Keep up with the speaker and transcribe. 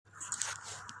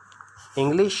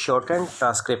English Shorthand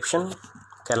Transcription,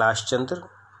 Kailash Chandra,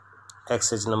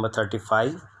 exercise number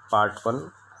 35, part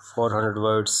 1, 400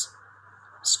 words.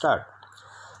 Start.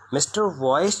 Mr.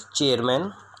 Vice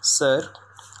Chairman, Sir,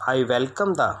 I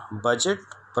welcome the budget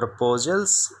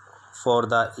proposals for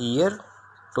the year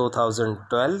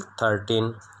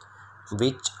 2012-13,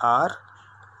 which are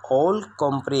all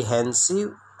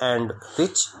comprehensive and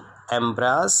which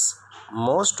embrace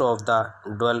most of the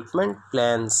development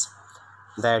plans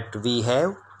that we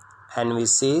have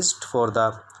envisaged for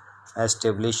the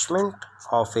establishment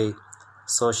of a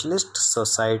socialist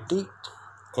society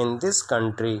in this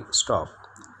country. Stop.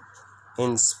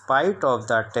 In spite of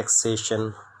the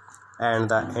taxation and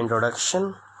the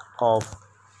introduction of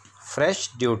fresh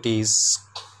duties,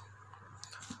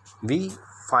 we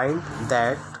find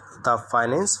that the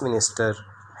finance minister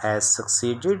has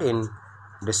succeeded in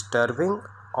disturbing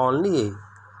only a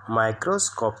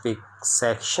microscopic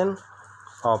section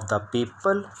of the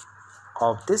people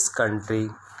of this country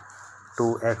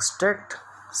to extract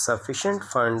sufficient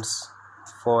funds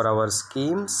for our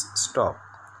schemes. Stop.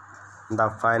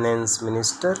 The finance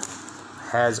minister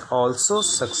has also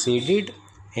succeeded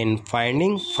in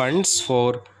finding funds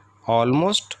for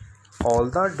almost all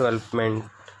the development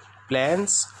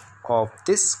plans of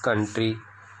this country,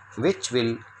 which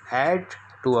will add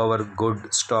to our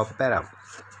good. Stop para.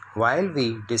 While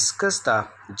we discuss the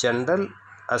general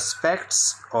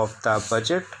aspects of the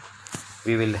budget,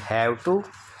 we will have to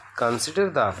consider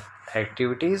the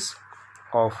activities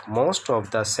of most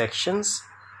of the sections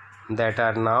that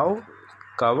are now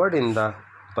covered in the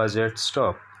budget.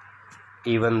 Stop.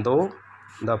 Even though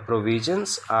the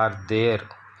provisions are there,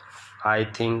 I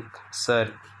think,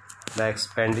 sir, the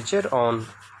expenditure on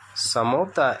some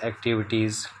of the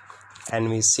activities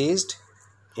envisaged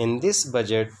in this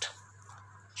budget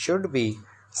should be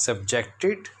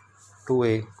subjected to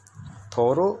a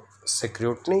thorough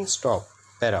scrutiny. Stop.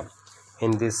 Para.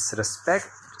 In this respect,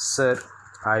 sir,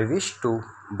 I wish to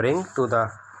bring to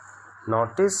the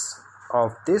notice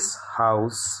of this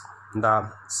House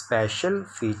the special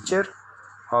feature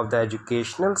of the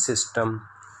educational system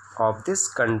of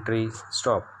this country.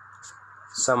 Stop.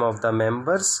 Some of the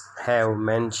members have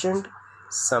mentioned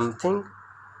something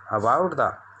about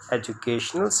the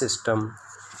educational system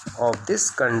of this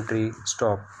country.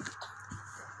 Stop.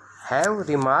 Have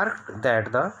remarked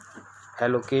that the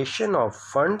allocation of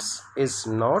funds is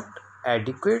not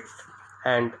adequate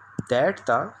and that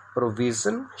the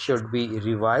provision should be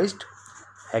revised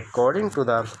according to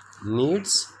the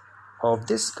needs of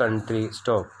this country.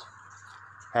 Stop.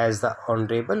 As the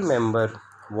honorable member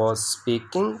was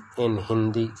speaking in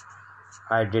Hindi,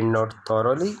 I did not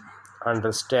thoroughly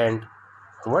understand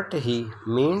what he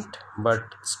meant, but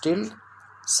still,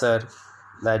 sir,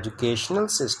 the educational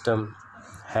system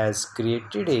has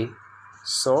created a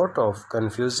sort of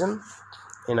confusion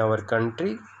in our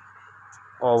country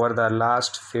over the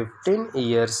last 15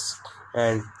 years,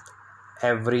 and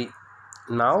every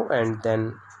now and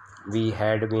then we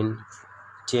had been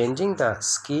changing the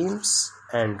schemes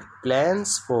and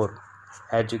plans for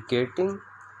educating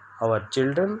our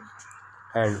children,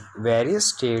 and various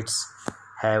states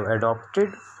have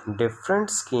adopted different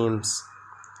schemes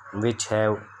which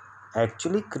have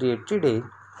actually created a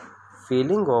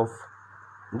feeling of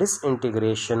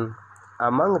disintegration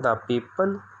among the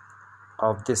people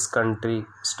of this country.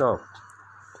 Stop.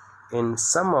 In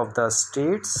some of the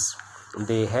states,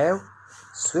 they have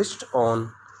switched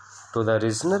on to the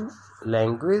regional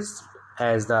language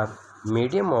as the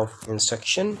medium of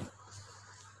instruction,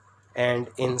 and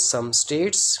in some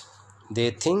states, they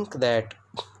think that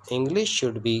English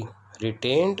should be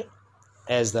retained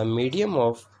as the medium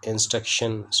of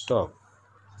instruction. Stop.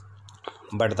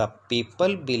 But the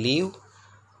people believe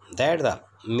that the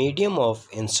medium of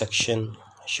instruction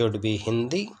should be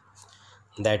Hindi,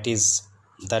 that is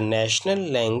the national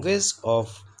language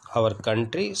of our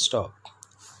country. Stop.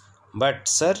 But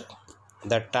sir,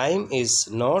 the time is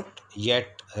not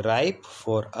yet ripe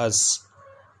for us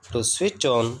to switch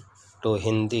on to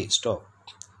Hindi. Stop.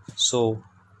 So,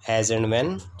 as and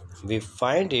when we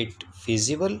find it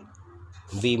feasible,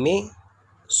 we may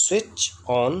switch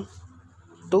on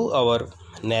to our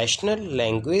national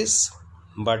language,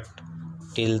 but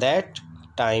till that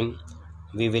time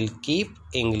we will keep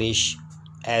English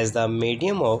as the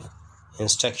medium of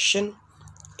instruction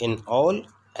in all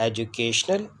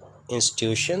educational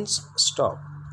institutions. Stop.